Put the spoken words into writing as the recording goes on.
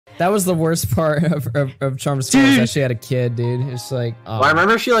That was the worst part of Charmed School. Is that she had a kid, dude. It's like. Well, I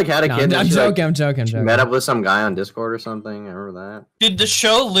remember she like had a kid. I'm joking. I'm joking. She met up with some guy on Discord or something. I remember that. Dude, the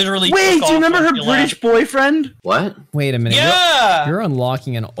show literally. Wait, do you remember her British boyfriend? What? Wait a minute. Yeah. You're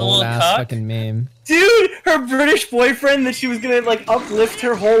unlocking an old ass fucking meme. Dude, her British boyfriend that she was gonna like uplift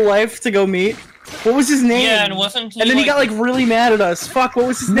her whole life to go meet. What was his name? Yeah, and wasn't he, and then he got like really mad at us. Fuck, what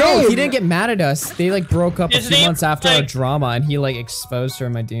was his name? No, he didn't get mad at us. They like broke up a few months after like, our drama, and he like exposed her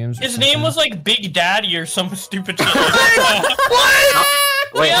in my DMs. His name was like Big Daddy or some stupid shit. Like that.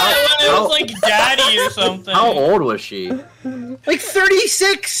 Wait, yeah, it was like Daddy or something. How old was she? Like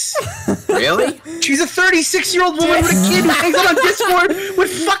 36. Really? She's a 36-year-old woman with a kid who hangs out on Discord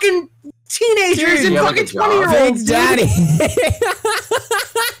with fucking teenagers and fucking 20-year-olds. Big Daddy.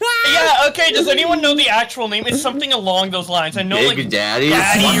 Yeah, okay, does anyone know the actual name? It's something along those lines. I know Big like Daddy?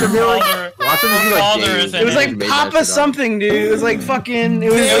 Daddy or father. It was like Papa something, dude. It was like fucking.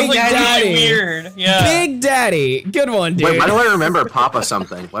 It was like Daddy. really weird. Yeah. Big Daddy. Good one, dude. Wait, why do I remember Papa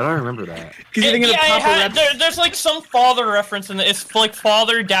something? Why do I remember that? There's like some father reference in it. It's like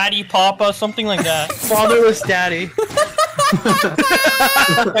father, daddy, papa, something like that. Fatherless daddy.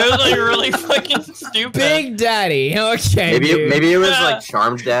 It was like really fucking stupid. Big Daddy. Okay. Maybe it was like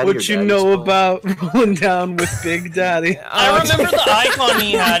Charmed Daddy. What you know about rolling down with Big Daddy? I remember the icon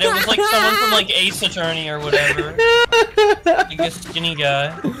he had. It was like someone from like Ace Attorney or whatever. Like a skinny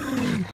guy.